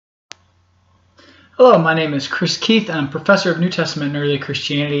Hello, my name is Chris Keith. I'm professor of New Testament and Early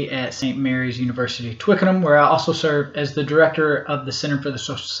Christianity at St. Mary's University, Twickenham, where I also serve as the director of the Center for the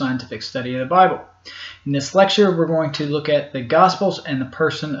Social Scientific Study of the Bible. In this lecture, we're going to look at the Gospels and the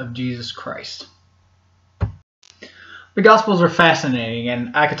person of Jesus Christ. The Gospels are fascinating,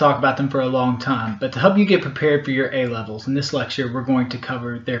 and I could talk about them for a long time, but to help you get prepared for your A-levels, in this lecture, we're going to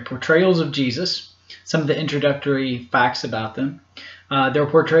cover their portrayals of Jesus, some of the introductory facts about them, their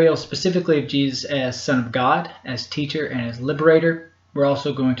portrayal specifically of Jesus as Son of God, as teacher, and as liberator. We're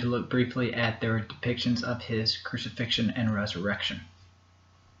also going to look briefly at their depictions of his crucifixion and resurrection.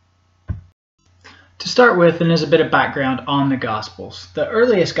 To start with, and as a bit of background on the Gospels, the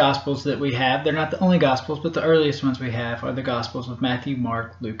earliest Gospels that we have, they're not the only Gospels, but the earliest ones we have are the Gospels of Matthew,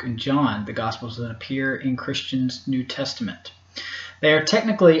 Mark, Luke, and John, the Gospels that appear in Christians' New Testament. They are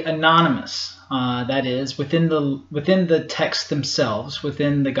technically anonymous. That is, within the text themselves,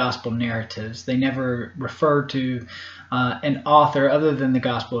 within the gospel narratives, they never refer to an author other than the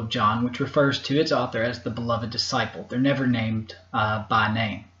Gospel of John, which refers to its author as the beloved disciple. They're never named by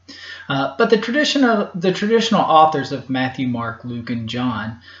name. But the traditional authors of Matthew, Mark, Luke, and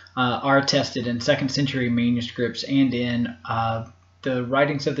John are attested in 2nd century manuscripts and in the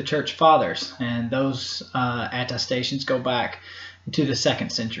writings of the church fathers, and those attestations go back to the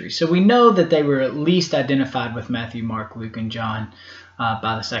 2nd century. So we know that they were at least identified with Matthew, Mark, Luke, and John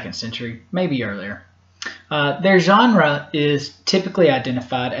by the 2nd century, maybe earlier. Their genre is typically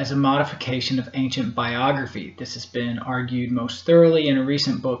identified as a modification of ancient biography. This has been argued most thoroughly in a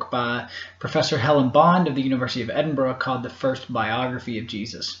recent book by Professor Helen Bond of the University of Edinburgh called The First Biography of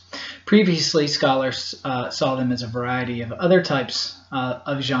Jesus. Previously, scholars saw them as a variety of other types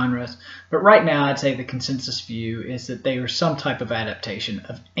of genres, but right now I'd say the consensus view is that they were some type of adaptation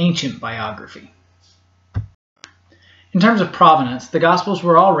of ancient biography. In terms of provenance, the Gospels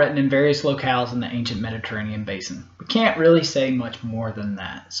were all written in various locales in the ancient Mediterranean basin. We can't really say much more than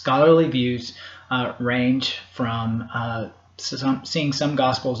that. Scholarly views range from seeing some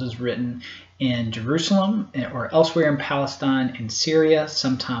Gospels as written in Jerusalem or elsewhere in Palestine, in Syria,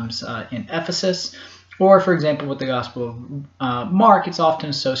 sometimes in Ephesus, or, for example, with the Gospel of Mark, it's often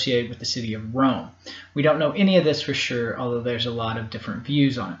associated with the city of Rome. We don't know any of this for sure, although there's a lot of different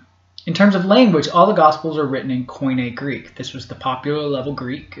views on it. In terms of language, all the Gospels are written in Koine Greek. This was the popular level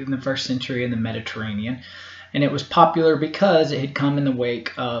Greek in the 1st century in the Mediterranean, and it was popular because it had come in the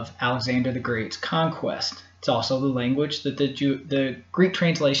wake of Alexander the Great's conquest. It's also the language that the Greek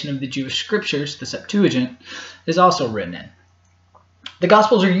translation of the Jewish scriptures, the Septuagint, is also written in. The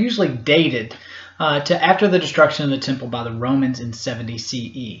Gospels are usually dated to after the destruction of the temple by the Romans in 70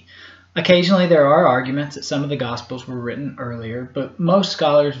 CE. Occasionally there are arguments that some of the Gospels were written earlier, but most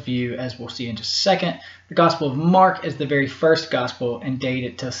scholars view, as we'll see in just a second, the Gospel of Mark as the very first Gospel and date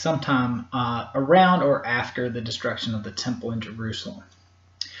it to sometime around or after the destruction of the temple in Jerusalem.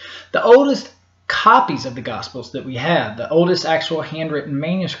 The oldest copies of the Gospels that we have, the oldest actual handwritten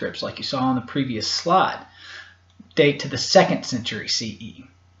manuscripts like you saw on the previous slide, date to the 2nd century CE.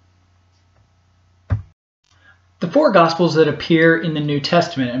 The 4 Gospels that appear in the New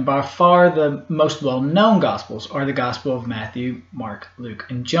Testament, and by far the most well-known Gospels, are the Gospel of Matthew, Mark, Luke,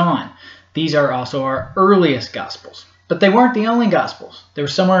 and John. These are also our earliest Gospels. But they weren't the only Gospels. There were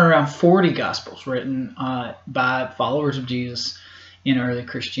somewhere around 40 Gospels written by followers of Jesus in early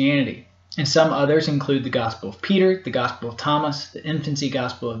Christianity. And some others include the Gospel of Peter, the Gospel of Thomas, the infancy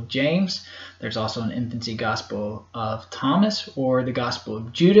Gospel of James. There's also an infancy Gospel of Thomas, or the Gospel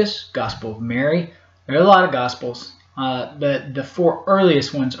of Judas, Gospel of Mary. There are a lot of Gospels, but the 4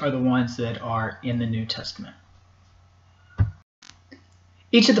 earliest ones are the ones that are in the New Testament.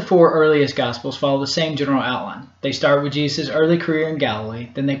 Each of the 4 earliest Gospels follow the same general outline. They start with Jesus' early career in Galilee,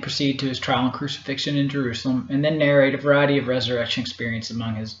 then they proceed to his trial and crucifixion in Jerusalem, and then narrate a variety of resurrection experiences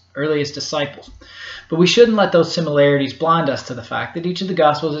among his earliest disciples. But we shouldn't let those similarities blind us to the fact that each of the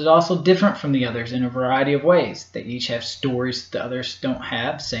Gospels is also different from the others in a variety of ways. They each have stories that the others don't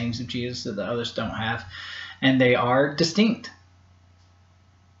have, sayings of Jesus that the others don't have, and they are distinct.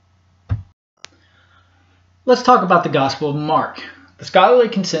 Let's talk about the Gospel of Mark. The scholarly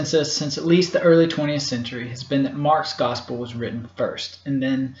consensus since at least the early 20th century has been that Mark's Gospel was written first, and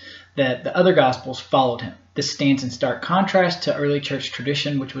then that the other Gospels followed him. This stands in stark contrast to early church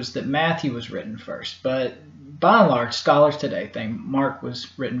tradition, which was that Matthew was written first. But by and large, scholars today think Mark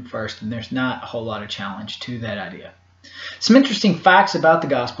was written first, and there's not a whole lot of challenge to that idea. Some interesting facts about the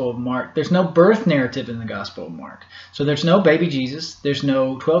Gospel of Mark. There's no birth narrative in the Gospel of Mark. So there's no baby Jesus. There's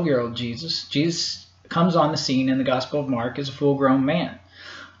no 12-year-old Jesus. Jesus comes on the scene in the Gospel of Mark as a full-grown man.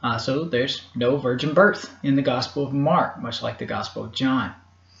 So there's no virgin birth in the Gospel of Mark, much like the Gospel of John.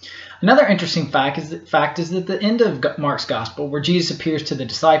 Another interesting fact is that the end of Mark's Gospel, where Jesus appears to the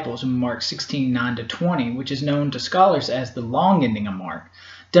disciples in Mark 16:9-20, which is known to scholars as the long ending of Mark,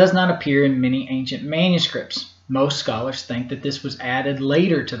 does not appear in many ancient manuscripts. Most scholars think that this was added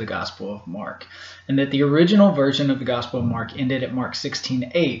later to the Gospel of Mark, and that the original version of the Gospel of Mark ended at Mark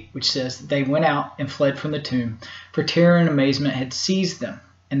 16:8, which says that they went out and fled from the tomb, for terror and amazement had seized them,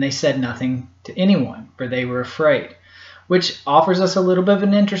 and they said nothing to anyone, for they were afraid. Which offers us a little bit of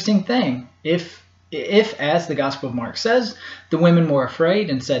an interesting thing. If as the Gospel of Mark says, the women were afraid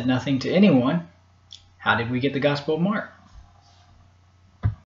and said nothing to anyone, how did we get the Gospel of Mark?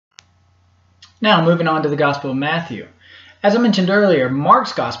 Now, moving on to the Gospel of Matthew. As I mentioned earlier,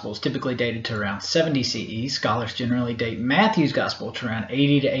 Mark's Gospel is typically dated to around 70 CE. Scholars generally date Matthew's Gospel to around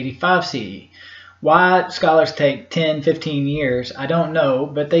 80 to 85 CE. Why scholars take 10, 15 years, I don't know,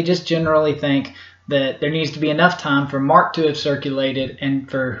 but they just generally think that there needs to be enough time for Mark to have circulated and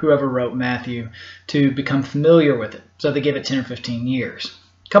for whoever wrote Matthew to become familiar with it. So they give it 10 or 15 years.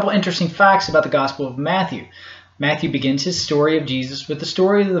 A couple interesting facts about the Gospel of Matthew. Matthew begins his story of Jesus with the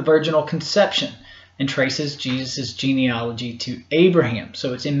story of the virginal conception and traces Jesus' genealogy to Abraham.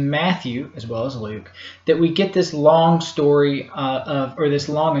 So it's in Matthew, as well as Luke, that we get this long story this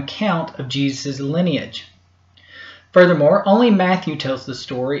long account of Jesus' lineage. Furthermore, only Matthew tells the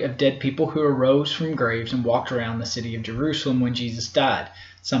story of dead people who arose from graves and walked around the city of Jerusalem when Jesus died,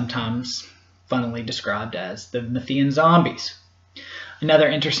 sometimes funnily described as the Matthean zombies. Another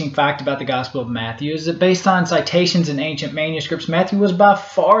interesting fact about the Gospel of Matthew is that based on citations in ancient manuscripts, Matthew was by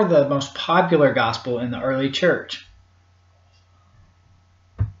far the most popular gospel in the early church.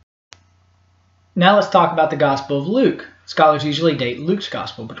 Now let's talk about the Gospel of Luke. Scholars usually date Luke's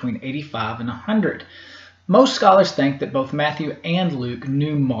Gospel between 85 and 100. Most scholars think that both Matthew and Luke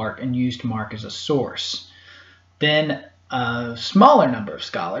knew Mark and used Mark as a source. Then a smaller number of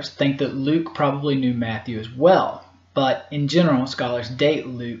scholars think that Luke probably knew Matthew as well. But in general, scholars date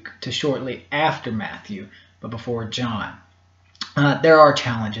Luke to shortly after Matthew, but before John. There are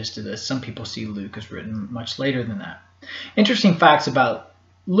challenges to this. Some people see Luke as written much later than that. Interesting facts about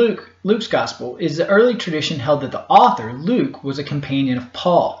Luke's Gospel is the early tradition held that the author, Luke, was a companion of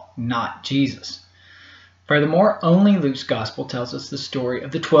Paul, not Jesus. Furthermore, only Luke's Gospel tells us the story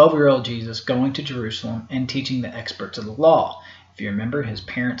of the 12-year-old Jesus going to Jerusalem and teaching the experts of the law. If you remember, his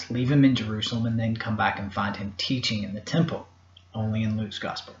parents leave him in Jerusalem and then come back and find him teaching in the temple, only in Luke's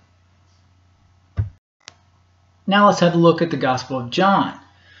Gospel. Now let's have a look at the Gospel of John.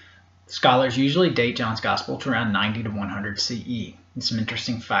 Scholars usually date John's Gospel to around 90 to 100 CE. And some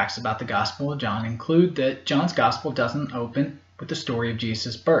interesting facts about the Gospel of John include that John's Gospel doesn't open with the story of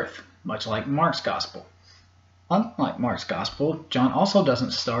Jesus' birth, much like Mark's Gospel. Unlike Mark's Gospel, John also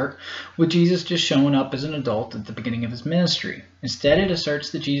doesn't start with Jesus just showing up as an adult at the beginning of his ministry. Instead, it asserts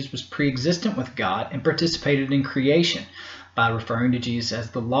that Jesus was pre-existent with God and participated in creation by referring to Jesus as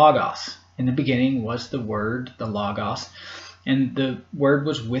the Logos. In the beginning was the Word, the Logos, and the Word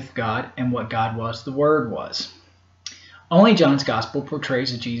was with God, and what God was, the Word was. Only John's Gospel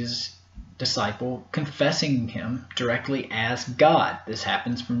portrays a Jesus disciple confessing him directly as God. This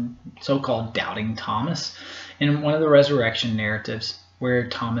happens from so-called doubting Thomas in one of the resurrection narratives, where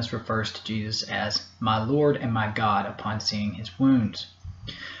Thomas refers to Jesus as my Lord and my God upon seeing his wounds.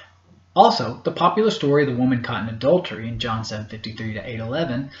 Also, the popular story of the woman caught in adultery in John 7:53 to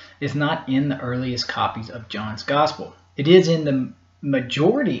 8:11 is not in the earliest copies of John's Gospel. It is in the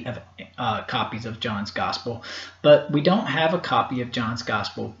majority of copies of John's Gospel, but we don't have a copy of John's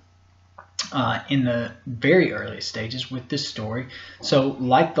Gospel in the very earliest stages with this story. So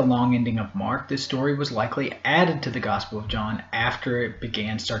like the long ending of Mark, this story was likely added to the Gospel of John after it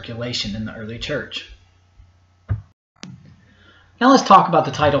began circulation in the early church. Now let's talk about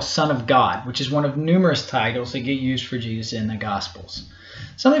the title Son of God, which is one of numerous titles that get used for Jesus in the Gospels.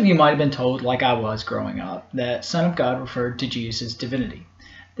 Some of you might have been told, like I was growing up, that Son of God referred to Jesus' divinity.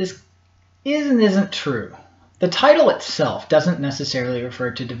 This isn't true. The title itself doesn't necessarily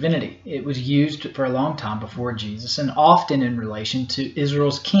refer to divinity. It was used for a long time before Jesus and often in relation to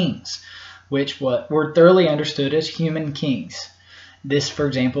Israel's kings, which were thoroughly understood as human kings. This, for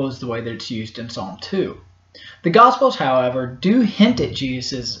example, is the way that it's used in Psalm 2. The Gospels, however, do hint at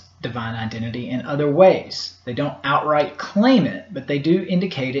Jesus' divine identity in other ways. They don't outright claim it, but they do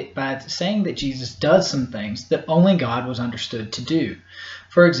indicate it by saying that Jesus does some things that only God was understood to do.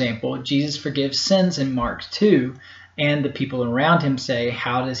 For example, Jesus forgives sins in Mark 2, and the people around him say,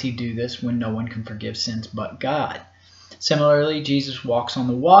 how does he do this when no one can forgive sins but God? Similarly, Jesus walks on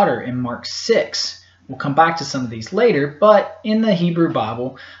the water in Mark 6. We'll come back to some of these later, but in the Hebrew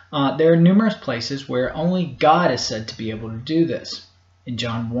Bible, there are numerous places where only God is said to be able to do this. In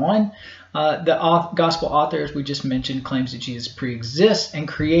John 1, the gospel author, as we just mentioned, claims that Jesus pre-exists and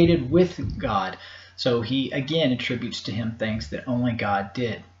created with God. So he again attributes to him things that only God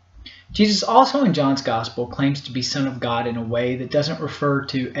did. Jesus also in John's gospel claims to be Son of God in a way that doesn't refer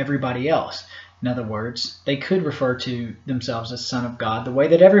to everybody else. In other words, they could refer to themselves as Son of God the way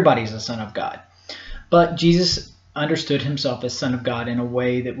that everybody's a son of God. But Jesus understood himself as Son of God in a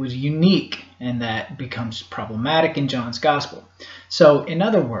way that was unique, and that becomes problematic in John's gospel. So, in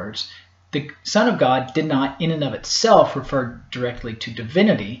other words, the Son of God did not in and of itself refer directly to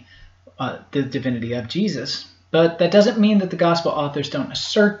divinity, the divinity of Jesus, but that doesn't mean that the gospel authors don't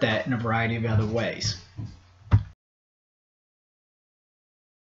assert that in a variety of other ways.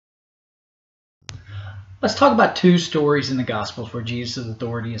 Let's talk about two stories in the Gospels where Jesus'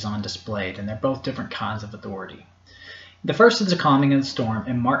 authority is on display, and they're both different kinds of authority. The first is the calming of the storm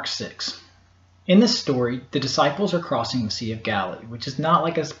in Mark 6. In this story, the disciples are crossing the Sea of Galilee, which is not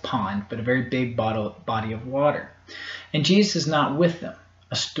like a pond, but a very big body of water. And Jesus is not with them.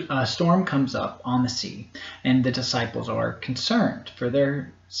 A storm comes up on the sea, and the disciples are concerned for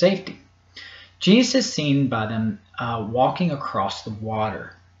their safety. Jesus is seen by them walking across the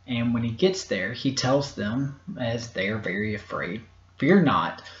water. And when he gets there, he tells them, as they are very afraid, "Fear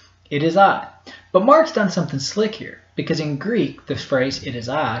not, it is I." But Mark's done something slick here, because in Greek, the phrase "it is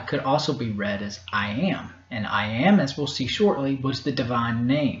I" could also be read as "I am." And "I am," as we'll see shortly, was the divine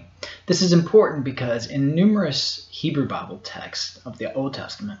name. This is important because in numerous Hebrew Bible texts of the Old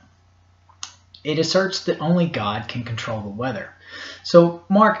Testament, it asserts that only God can control the weather. So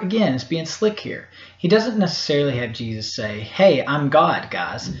Mark, again, is being slick here. He doesn't necessarily have Jesus say, "Hey, I'm God,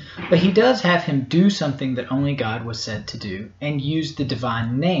 guys," but he does have him do something that only God was said to do and use the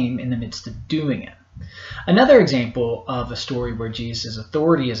divine name in the midst of doing it. Another example of a story where Jesus'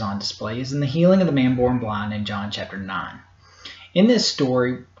 authority is on display is in the healing of the man born blind in John chapter 9. In this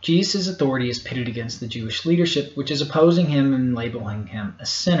story, Jesus' authority is pitted against the Jewish leadership, which is opposing him and labeling him a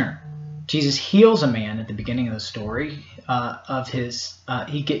sinner. Jesus heals a man at the beginning of the story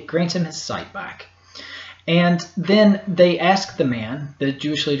grants him his sight back. And then they ask the man, the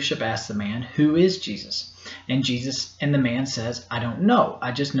Jewish leadership asks the man, "Who is Jesus?" And the man says, "I don't know.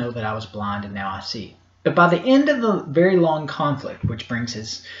 I just know that I was blind and now I see." But by the end of the very long conflict, which brings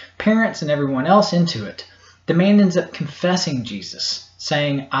his parents and everyone else into it, the man ends up confessing Jesus,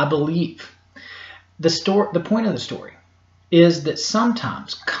 saying, "I believe." The point of the story is that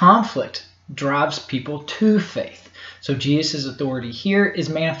sometimes conflict drives people to faith. So Jesus' authority here is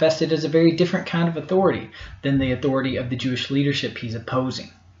manifested as a very different kind of authority than the authority of the Jewish leadership he's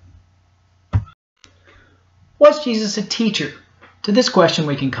opposing. Was Jesus a teacher? To this question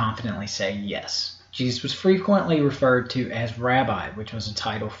we can confidently say yes. Jesus was frequently referred to as rabbi, which was a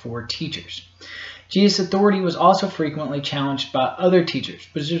title for teachers. Jesus' authority was also frequently challenged by other teachers,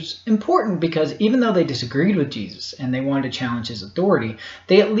 which is important because even though they disagreed with Jesus and they wanted to challenge his authority,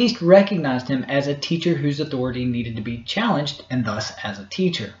 they at least recognized him as a teacher whose authority needed to be challenged, and thus as a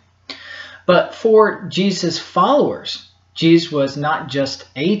teacher. But for Jesus' followers, Jesus was not just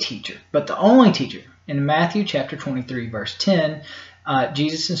a teacher, but the only teacher. In Matthew chapter 23, verse 10,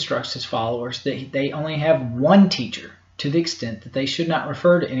 Jesus instructs his followers that they only have one teacher, to the extent that they should not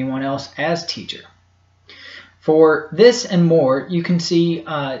refer to anyone else as teacher. For this and more, you can see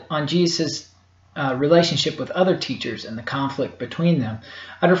on Jesus' relationship with other teachers and the conflict between them.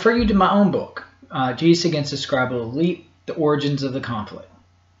 I'd refer you to my own book, Jesus Against the Scribal Elite, The Origins of the Conflict.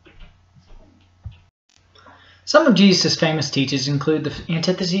 Some of Jesus' famous teachings include the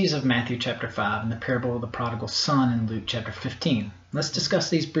antitheses of Matthew chapter 5 and the parable of the prodigal son in Luke chapter 15. Let's discuss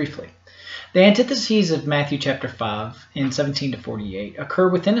these briefly. The antitheses of Matthew chapter 5 in 17 to 48 occur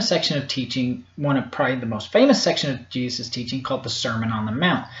within a section of teaching, one of probably the most famous section of Jesus' teaching called the Sermon on the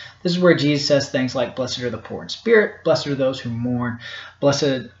Mount. This is where Jesus says things like, "Blessed are the poor in spirit, blessed are those who mourn,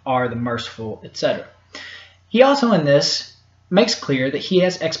 blessed are the merciful," etc. He also in this makes clear that he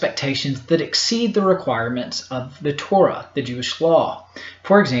has expectations that exceed the requirements of the Torah, the Jewish law.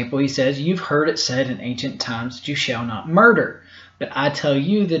 For example, he says, "You've heard it said in ancient times that you shall not murder. But I tell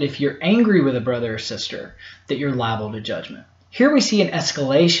you that if you're angry with a brother or sister, that you're liable to judgment." Here we see an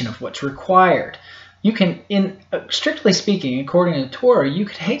escalation of what's required. You can, strictly speaking, according to the Torah, you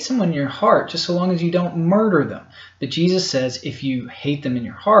could hate someone in your heart just so long as you don't murder them. But Jesus says if you hate them in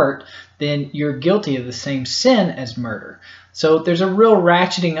your heart, then you're guilty of the same sin as murder. So there's a real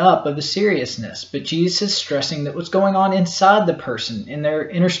ratcheting up of the seriousness. But Jesus is stressing that what's going on inside the person, in their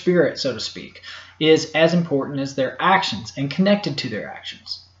inner spirit, so to speak, is as important as their actions and connected to their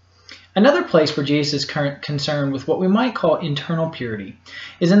actions. Another place where Jesus is concerned with what we might call internal purity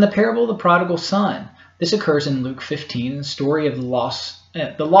is in the parable of the prodigal son. This occurs in Luke 15, the story of the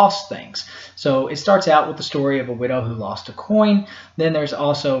lost things. So it starts out with the story of a widow who lost a coin. Then there's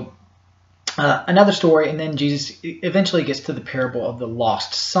also another story, and then Jesus eventually gets to the parable of the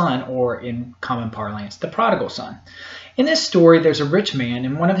lost son, or in common parlance, the prodigal son. In this story, there's a rich man,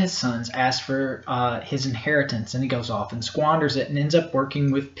 and one of his sons asks for his inheritance, and he goes off and squanders it and ends up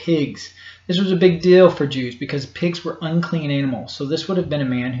working with pigs. This was a big deal for Jews because pigs were unclean animals, so this would have been a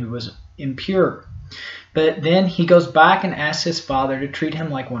man who was impure. But then he goes back and asks his father to treat him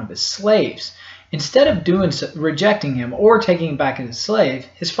like one of his slaves. Instead of rejecting him or taking him back as a slave,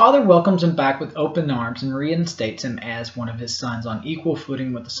 his father welcomes him back with open arms and reinstates him as one of his sons on equal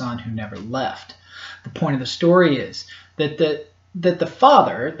footing with the son who never left. The point of the story is that the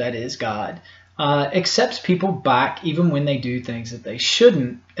Father, that is God, accepts people back even when they do things that they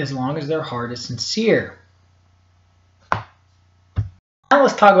shouldn't, as long as their heart is sincere. Now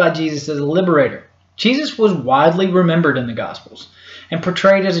let's talk about Jesus as a liberator. Jesus was widely remembered in the Gospels and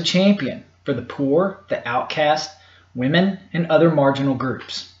portrayed as a champion for the poor, the outcast, women, and other marginal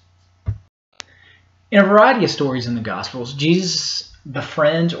groups. In a variety of stories in the Gospels, Jesus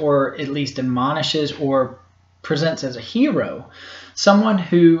befriends, or at least admonishes, or presents as a hero someone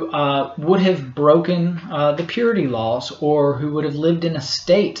who would have broken the purity laws, or who would have lived in a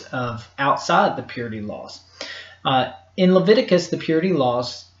state of outside the purity laws. In Leviticus, the purity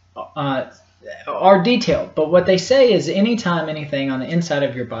laws are detailed, but what they say is anytime anything on the inside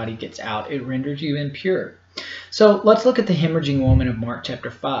of your body gets out, it renders you impure. So let's look at the hemorrhaging woman of Mark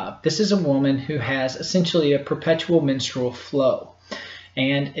chapter 5. This is a woman who has essentially a perpetual menstrual flow.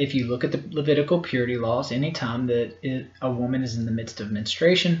 And if you look at the Levitical purity laws, anytime that a woman is in the midst of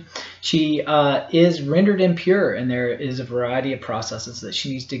menstruation, she is rendered impure, and there is a variety of processes that she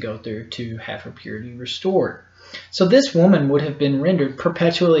needs to go through to have her purity restored. So this woman would have been rendered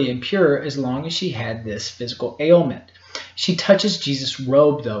perpetually impure as long as she had this physical ailment. She touches Jesus'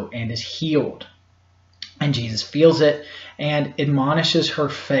 robe, though, and is healed. And Jesus feels it and admonishes her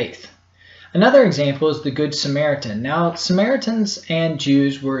faith. Another example is the Good Samaritan. Now, Samaritans and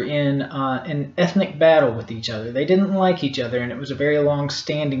Jews were in an ethnic battle with each other. They didn't like each other, and it was a very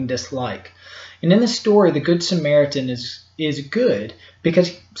long-standing dislike. And in this story, the Good Samaritan is good because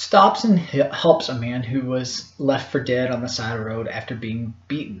he stops and helps a man who was left for dead on the side of the road after being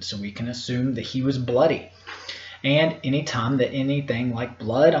beaten. So we can assume that he was bloody. And anytime that anything like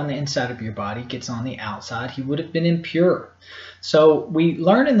blood on the inside of your body gets on the outside, he would have been impure. So we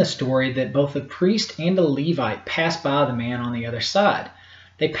learn in the story that both the priest and the Levite pass by the man on the other side.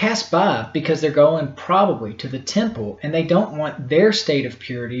 They pass by because they're going probably to the temple, and they don't want their state of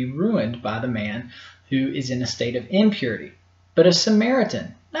purity ruined by the man who is in a state of impurity. But a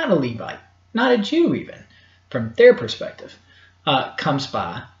Samaritan, not a Levite, not a Jew even, from their perspective, comes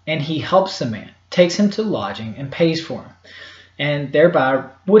by, and he helps the man, takes him to lodging, and pays for him, and thereby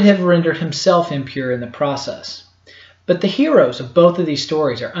would have rendered himself impure in the process. But the heroes of both of these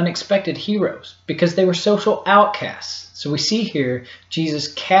stories are unexpected heroes because they were social outcasts. So we see here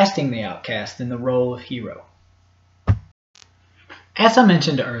Jesus casting the outcast in the role of hero. As I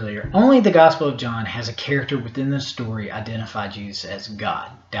mentioned earlier, only the Gospel of John has a character within the story identify Jesus as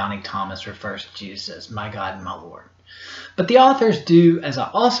God. Doubting Thomas refers to Jesus as my God and my Lord. But the authors do, as I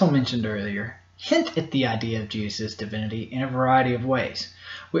also mentioned earlier, hint at the idea of Jesus' divinity in a variety of ways.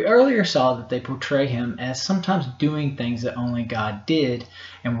 We earlier saw that they portray him as sometimes doing things that only God did,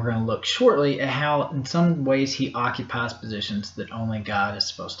 and we're going to look shortly at how in some ways he occupies positions that only God is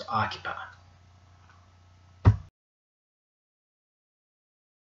supposed to occupy.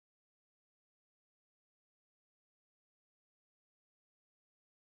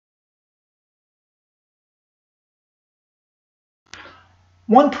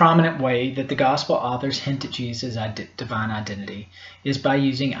 One prominent way that the Gospel authors hint at Jesus' divine identity is by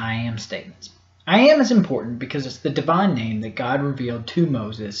using I am statements. I am is important because it's the divine name that God revealed to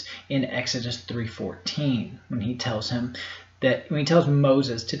Moses in Exodus 3:14 when he tells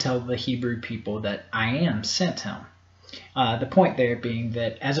Moses to tell the Hebrew people that I am sent him. The point there being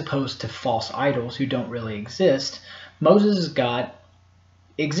that as opposed to false idols who don't really exist, Moses' God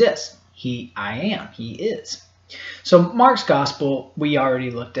exists. I am. He is. So Mark's gospel, we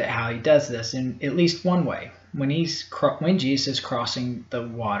already looked at how he does this in at least one way. When Jesus is crossing the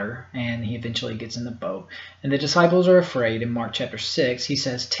water and he eventually gets in the boat and the disciples are afraid, in Mark chapter 6, he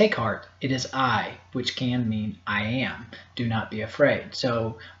says, "Take heart, it is I," which can mean I am. Do not be afraid.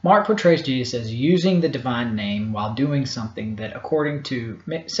 So Mark portrays Jesus as using the divine name while doing something that, according to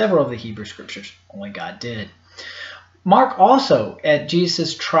several of the Hebrew scriptures, only God did. Mark also, at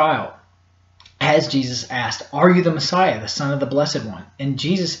Jesus' trial, has Jesus asked, "Are you the Messiah, the Son of the Blessed One?" And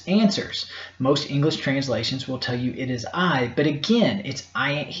Jesus answers. Most English translations will tell you it is I, but again, it's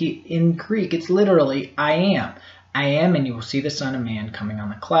I. In Greek, it's literally I am. I am, and you will see the Son of Man coming on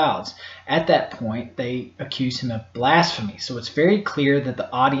the clouds. At that point, they accuse him of blasphemy. So it's very clear that the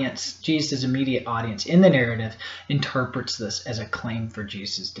audience, Jesus' immediate audience in the narrative, interprets this as a claim for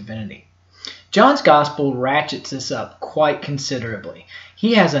Jesus' divinity. John's gospel ratchets this up quite considerably.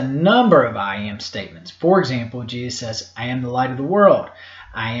 He has a number of I am statements. For example, Jesus says, "I am the light of the world.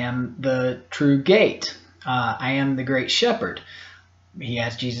 I am the true gate. I am the great shepherd." He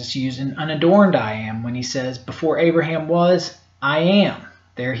has Jesus use an unadorned I am when he says, "Before Abraham was, I am."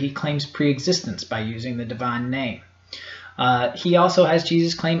 There he claims pre-existence by using the divine name. He also has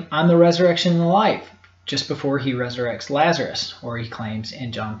Jesus claim, "I'm the resurrection and the life," just before he resurrects Lazarus, or he claims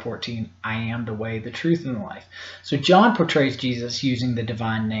in John 14, "I am the way, the truth, and the life." So John portrays Jesus using the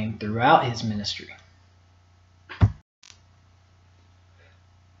divine name throughout his ministry.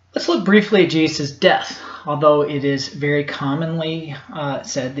 Let's look briefly at Jesus' death. Although it is very commonly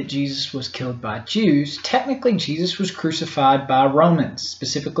said that Jesus was killed by Jews, technically Jesus was crucified by Romans,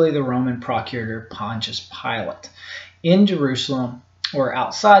 specifically the Roman procurator Pontius Pilate, in Jerusalem or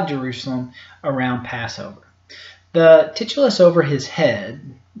outside Jerusalem around Passover. The titulus over his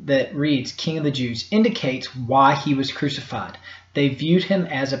head that reads "King of the Jews" indicates why he was crucified. They viewed him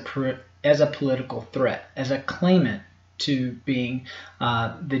as a political threat, as a claimant to being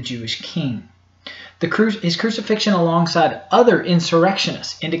the Jewish king. His crucifixion alongside other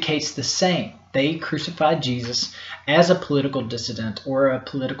insurrectionists indicates the same. They crucified Jesus as a political dissident or a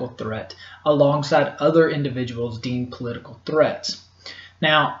political threat alongside other individuals deemed political threats.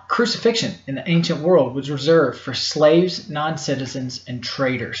 Now, crucifixion in the ancient world was reserved for slaves, non-citizens, and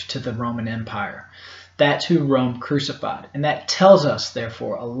traitors to the Roman Empire. That's who Rome crucified. And that tells us,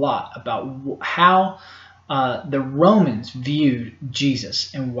 therefore, a lot about how the Romans viewed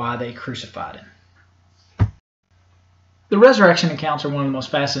Jesus and why they crucified him. The resurrection accounts are one of the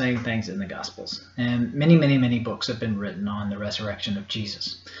most fascinating things in the Gospels, and many, many, many books have been written on the resurrection of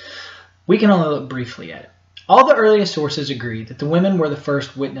Jesus. We can only look briefly at it. All the earliest sources agree that the women were the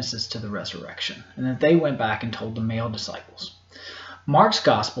first witnesses to the resurrection, and that they went back and told the male disciples. Mark's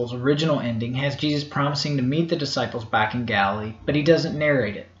Gospel's original ending has Jesus promising to meet the disciples back in Galilee, but he doesn't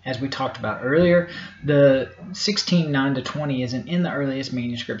narrate it. As we talked about earlier, the 16:9-20 isn't in the earliest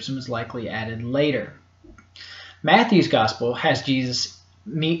manuscripts and was likely added later. Matthew's Gospel has Jesus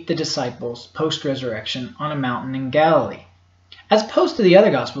meet the disciples post-resurrection on a mountain in Galilee. As opposed to the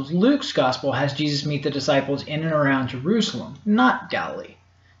other Gospels, Luke's Gospel has Jesus meet the disciples in and around Jerusalem, not Galilee.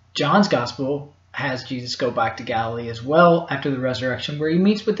 John's Gospel has Jesus go back to Galilee as well after the resurrection, where he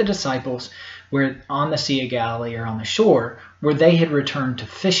meets with the disciples on the Sea of Galilee or on the shore, where they had returned to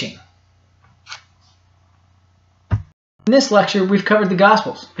fishing. In this lecture, we've covered the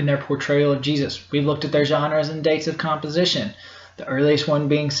Gospels in their portrayal of Jesus. We've looked at their genres and dates of composition, the earliest one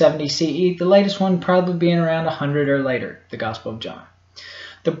being 70 CE, the latest one probably being around 100 or later, the Gospel of John.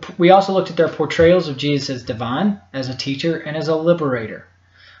 We also looked at their portrayals of Jesus as divine, as a teacher, and as a liberator.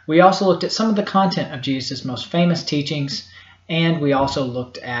 We also looked at some of the content of Jesus' most famous teachings, and we also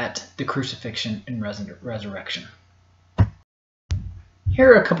looked at the crucifixion and resurrection.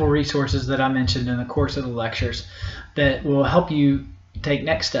 Here are a couple resources that I mentioned in the course of the lectures that will help you take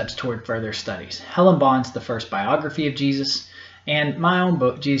next steps toward further studies. Helen Bond's The First Biography of Jesus, and my own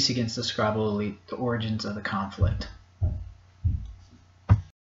book, Jesus Against the Scribal Elite, The Origins of the Conflict.